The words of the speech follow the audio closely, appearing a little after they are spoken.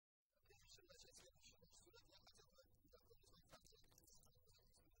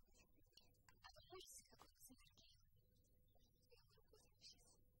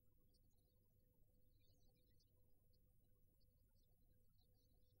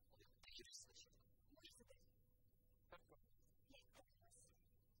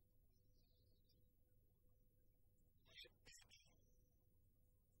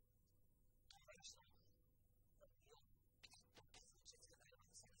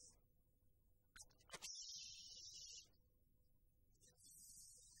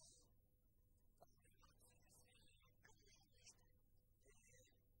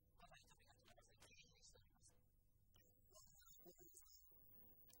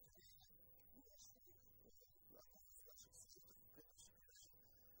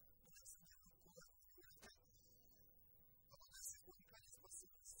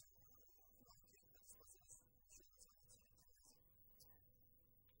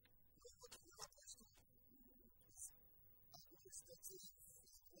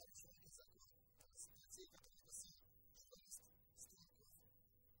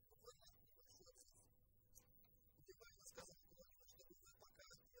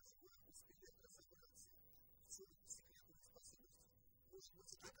Может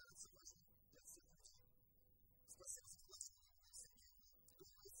быть, это окажется важным для всех людей. Спасибо за приглашение,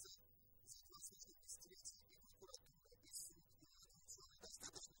 думается, за 20 десятилетий и прокуратура, и суд, и ученые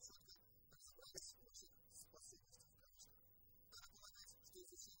достаточно четко разобрались в ваших способностях, конечно. Надо полагать, что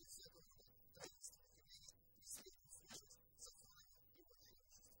изучение всякого рода таинственных явлений преследует связь с отзыванием и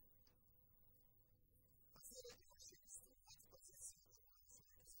мошенничеством. Афера и мошенничество от позиции нормальной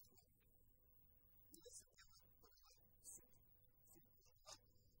судебной. Если дело подала в суд,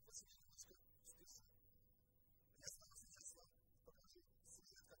 очень немножко спешу. Я снова сейчас вам покажу сюжет,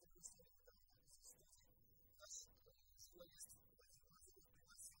 который вы сняли недавно из студии. Наш журналист Владимир Владимирович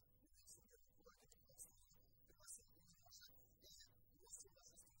пригласил Нинель Кулагину в студию, пригласил ее мужа, и гостем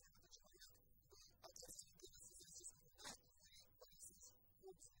нашей студии в этот же момент был отец Телекинез социалистического труда Юрий Борисович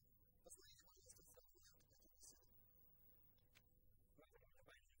Кобзин. Посмотрите, пожалуйста, фрагмент этой беседы.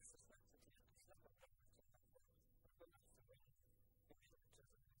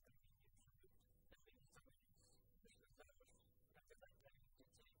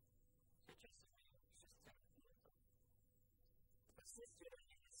 Впоследствии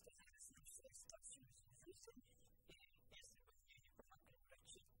родители сказали с ним, что статью изучения, и если бы мне не помогли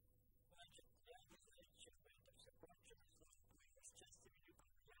врачи, значит, я не знаю, чем бы это все кончилось, но по его счастью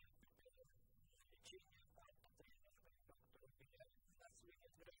великому я прибегал на лечение от потребного доктора, я на своей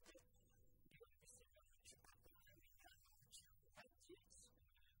городе Георгия Семеновича, который меня научил владеть своим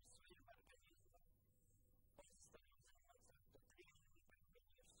организмом. Он стал заниматься доктринами,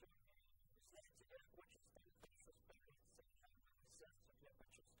 и все. Знаете, я очень стал хорошо справляться. Я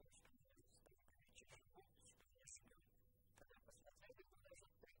почувствовал, что мне стало горячее живот, что мне швырь. Когда посмотрел, я даже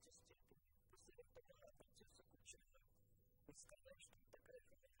в третьей степени. После этого я обратился к ученым и сказал, что такая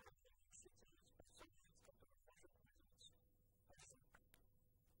феноменальная решительная способность, которая может вызвать ошибку. Значит,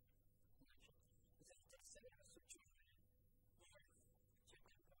 заинтересовались ученые, и тем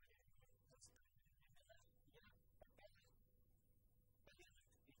не более настроенные времена, я попал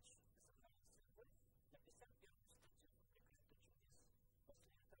полезный пич за моей судьбой, написал первую статью в Криптовалюте. После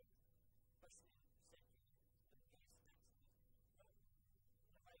этого пошли всякие другие статьи. Но на моем пути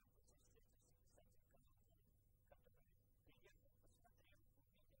встретился писатель канала, который приехал, посмотрел,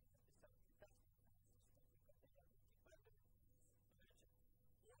 увидел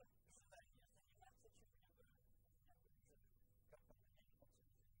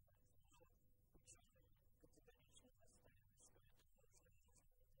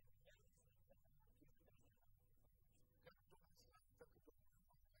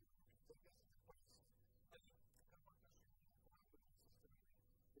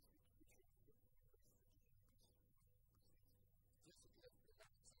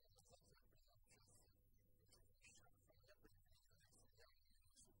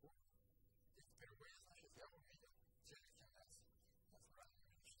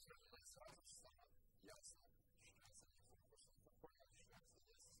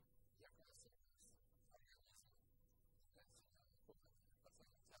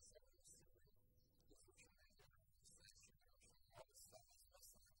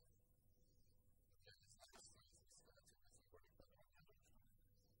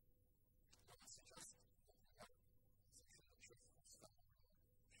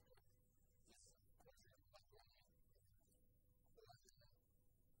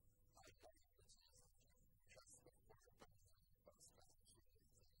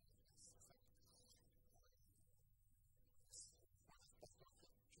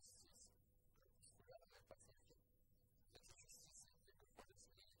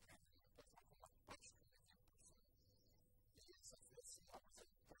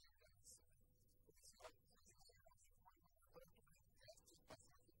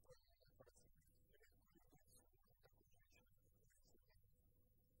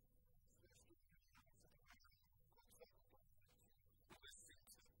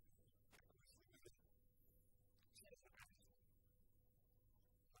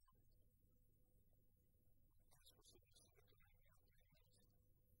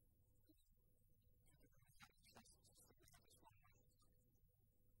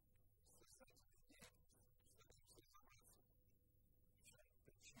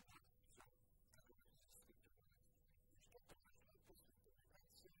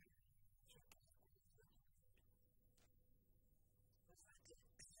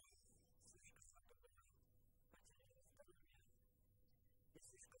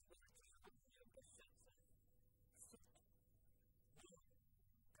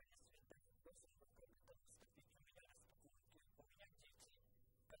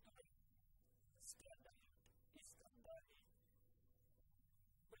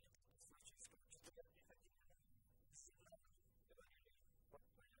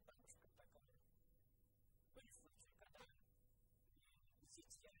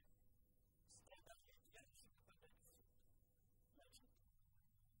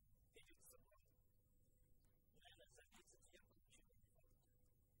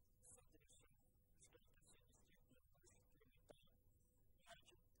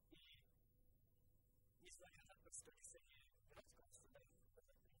наверное, просто